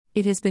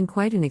It has been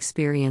quite an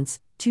experience.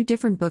 Two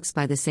different books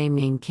by the same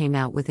name came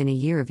out within a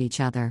year of each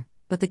other,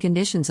 but the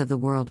conditions of the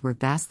world were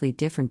vastly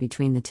different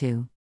between the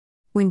two.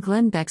 When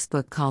Glenn Beck's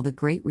book called The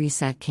Great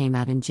Reset came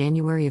out in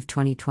January of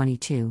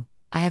 2022,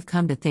 I have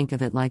come to think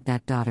of it like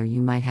that daughter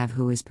you might have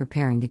who is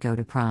preparing to go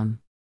to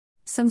prom.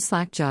 Some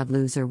slack-jawed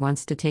loser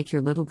wants to take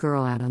your little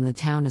girl out on the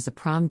town as a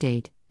prom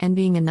date, and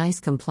being a nice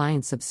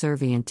compliant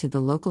subservient to the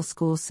local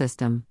school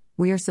system,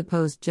 we are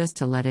supposed just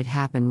to let it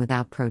happen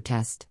without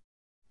protest.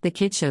 The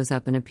kid shows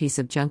up in a piece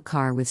of junk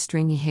car with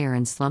stringy hair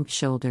and slumped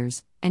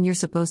shoulders, and you're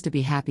supposed to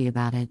be happy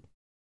about it.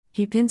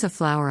 He pins a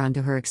flower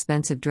onto her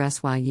expensive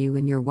dress while you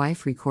and your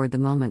wife record the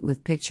moment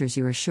with pictures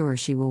you are sure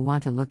she will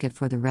want to look at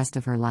for the rest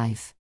of her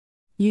life.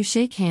 You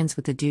shake hands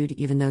with the dude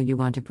even though you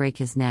want to break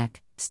his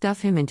neck,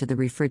 stuff him into the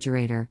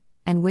refrigerator,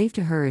 and wave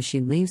to her as she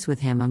leaves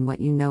with him on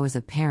what you know as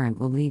a parent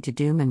will lead to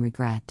doom and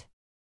regret.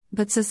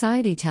 But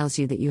society tells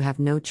you that you have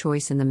no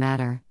choice in the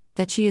matter,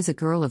 that she is a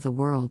girl of the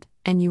world,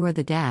 and you are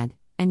the dad,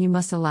 and you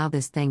must allow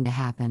this thing to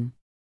happen.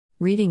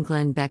 Reading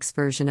Glenn Beck's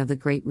version of The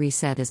Great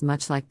Reset is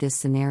much like this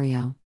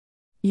scenario.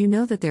 You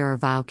know that there are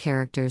vile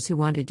characters who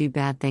want to do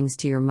bad things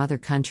to your mother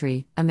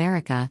country,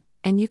 America,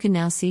 and you can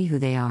now see who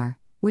they are,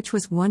 which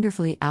was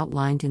wonderfully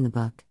outlined in the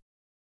book.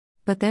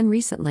 But then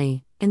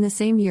recently, in the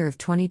same year of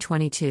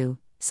 2022,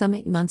 some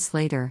 8 months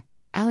later,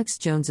 Alex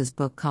Jones's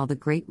book called The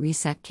Great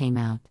Reset came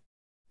out.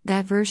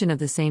 That version of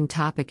the same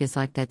topic is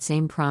like that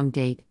same prom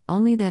date,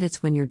 only that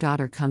it's when your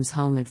daughter comes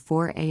home at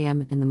 4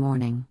 a.m. in the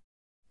morning.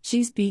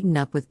 She's beaten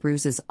up with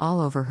bruises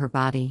all over her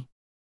body.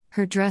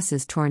 Her dress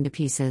is torn to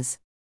pieces.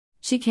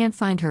 She can't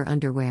find her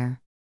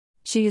underwear.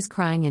 She is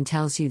crying and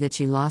tells you that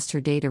she lost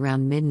her date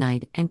around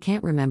midnight and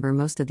can't remember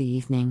most of the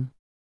evening.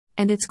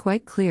 And it's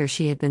quite clear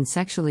she had been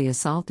sexually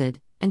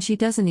assaulted, and she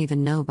doesn't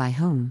even know by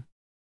whom.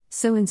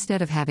 So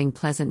instead of having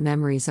pleasant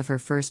memories of her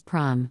first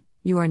prom,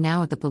 you are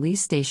now at the police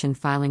station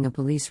filing a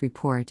police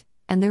report,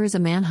 and there is a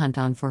manhunt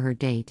on for her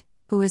date,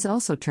 who has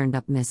also turned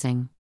up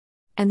missing.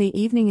 And the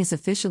evening is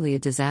officially a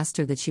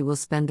disaster that she will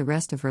spend the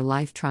rest of her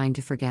life trying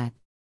to forget.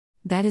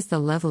 That is the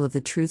level of the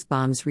truth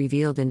bombs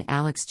revealed in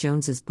Alex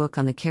Jones's book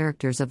on the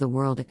characters of the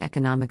World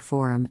Economic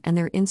Forum and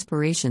their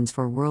inspirations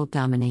for world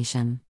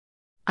domination.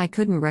 I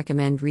couldn't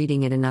recommend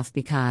reading it enough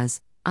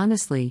because,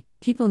 honestly,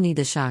 people need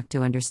the shock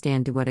to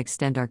understand to what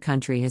extent our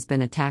country has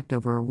been attacked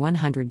over a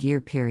 100-year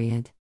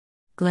period.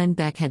 Glenn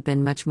Beck had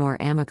been much more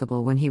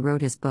amicable when he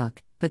wrote his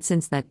book, but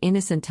since that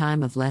innocent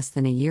time of less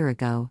than a year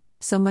ago,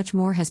 so much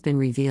more has been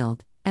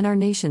revealed, and our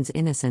nation's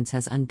innocence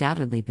has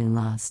undoubtedly been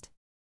lost.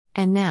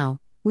 And now,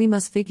 we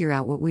must figure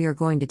out what we are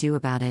going to do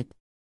about it.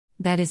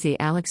 That is the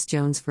Alex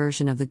Jones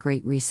version of The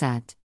Great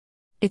Reset.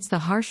 It's the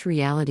harsh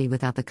reality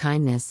without the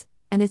kindness,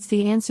 and it's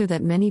the answer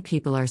that many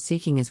people are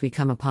seeking as we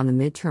come upon the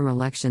midterm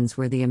elections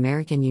where the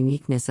American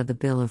uniqueness of the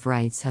Bill of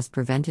Rights has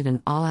prevented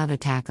an all-out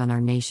attack on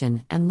our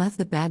nation and left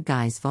the bad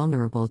guys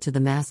vulnerable to the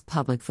mass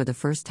public for the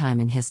first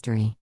time in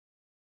history.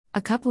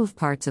 A couple of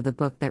parts of the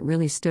book that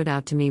really stood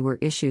out to me were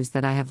issues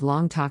that I have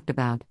long talked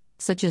about,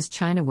 such as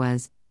China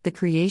was, the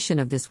creation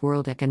of this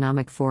World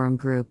Economic Forum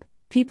group,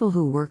 people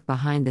who work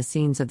behind the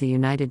scenes of the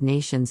United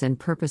Nations and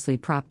purposely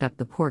propped up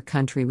the poor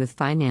country with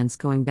finance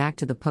going back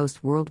to the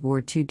post-World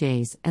War II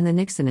days and the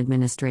Nixon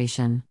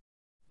administration.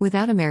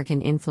 Without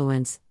American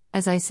influence,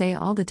 as I say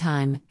all the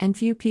time, and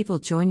few people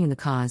joining the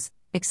cause,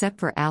 except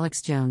for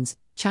Alex Jones,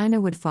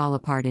 China would fall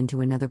apart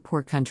into another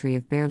poor country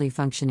of barely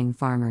functioning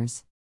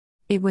farmers.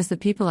 It was the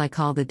people I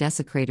call the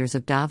desecrators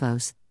of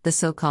Davos, the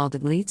so-called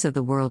elites of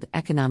the World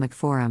Economic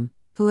Forum,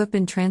 who have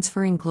been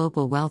transferring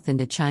global wealth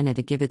into China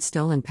to give it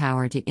stolen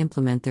power to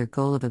implement their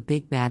goal of a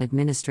big bad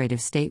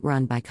administrative state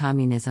run by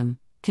communism,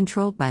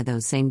 controlled by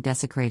those same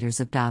desecrators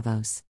of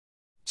Davos.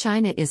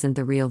 China isn't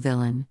the real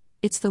villain,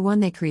 it's the one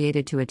they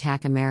created to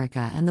attack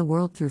America and the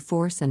world through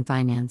force and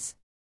finance.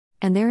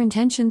 And their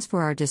intentions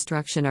for our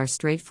destruction are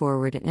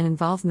straightforward and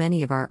involve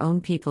many of our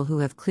own people who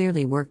have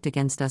clearly worked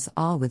against us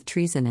all with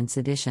treason and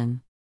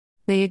sedition.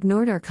 They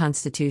ignored our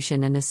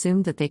Constitution and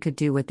assumed that they could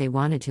do what they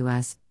wanted to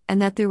us,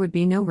 and that there would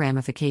be no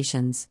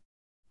ramifications.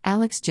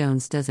 Alex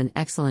Jones does an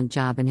excellent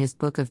job in his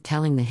book of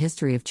telling the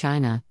history of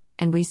China,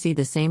 and we see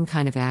the same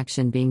kind of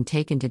action being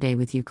taken today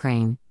with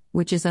Ukraine,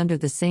 which is under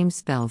the same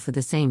spell for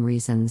the same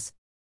reasons.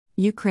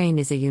 Ukraine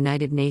is a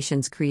United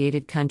Nations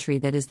created country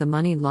that is the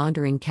money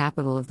laundering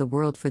capital of the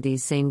world for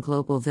these same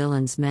global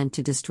villains meant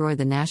to destroy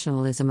the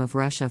nationalism of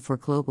Russia for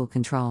global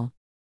control.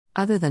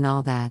 Other than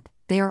all that,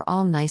 they are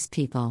all nice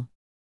people.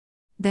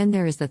 Then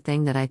there is the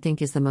thing that I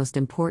think is the most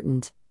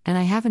important, and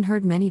I haven't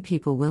heard many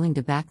people willing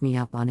to back me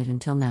up on it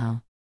until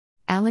now.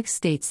 Alex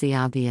states the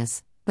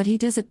obvious, but he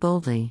does it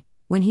boldly,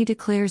 when he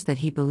declares that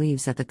he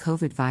believes that the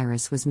COVID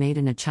virus was made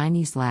in a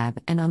Chinese lab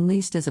and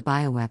unleashed as a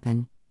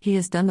bioweapon. He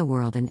has done the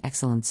world an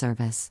excellent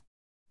service.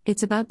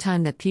 It's about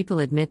time that people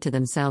admit to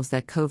themselves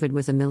that COVID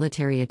was a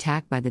military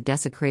attack by the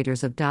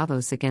desecrators of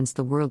Davos against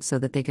the world so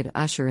that they could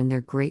usher in their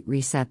great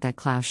reset that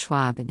Klaus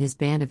Schwab and his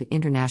band of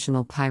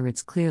international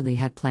pirates clearly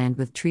had planned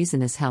with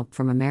treasonous help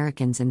from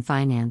Americans in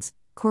finance,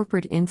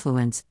 corporate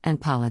influence, and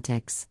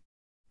politics.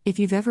 If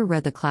you've ever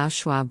read the Klaus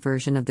Schwab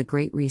version of The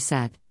Great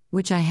Reset,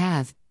 which I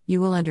have, you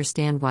will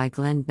understand why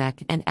Glenn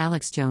Beck and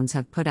Alex Jones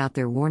have put out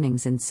their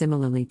warnings in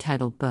similarly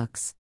titled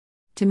books.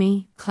 To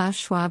me, Klaus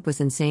Schwab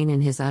was insane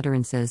in his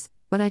utterances,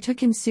 but I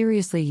took him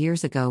seriously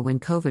years ago when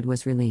COVID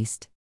was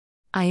released.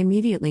 I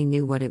immediately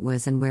knew what it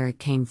was and where it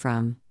came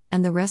from,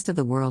 and the rest of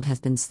the world has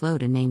been slow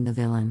to name the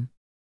villain.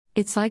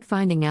 It's like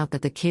finding out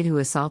that the kid who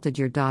assaulted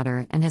your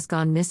daughter and has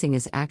gone missing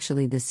is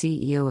actually the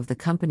CEO of the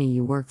company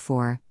you work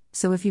for,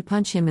 so if you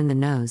punch him in the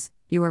nose,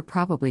 you are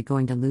probably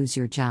going to lose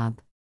your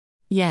job.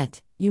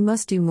 Yet, you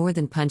must do more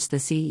than punch the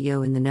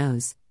CEO in the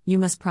nose, you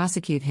must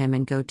prosecute him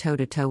and go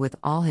toe-to-toe with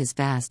all his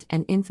vast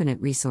and infinite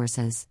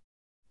resources.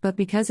 But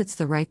because it's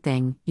the right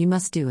thing, you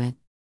must do it.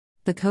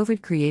 The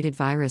COVID-created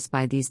virus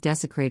by these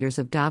desecrators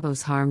of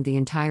Davos harmed the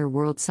entire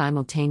world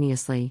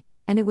simultaneously,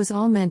 and it was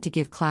all meant to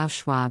give Klaus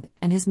Schwab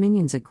and his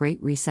minions a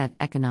great reset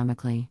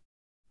economically.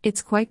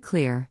 It's quite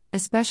clear,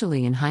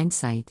 especially in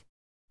hindsight.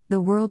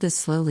 The world is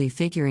slowly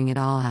figuring it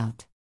all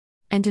out.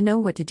 And to know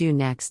what to do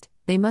next,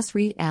 they must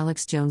read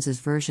Alex Jones's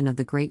version of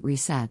the Great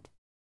Reset.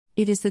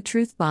 It is the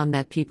truth bomb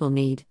that people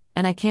need,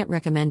 and I can't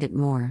recommend it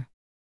more.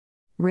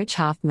 Rich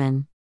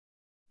Hoffman.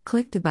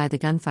 Click to buy the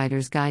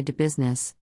Gunfighter's Guide to Business.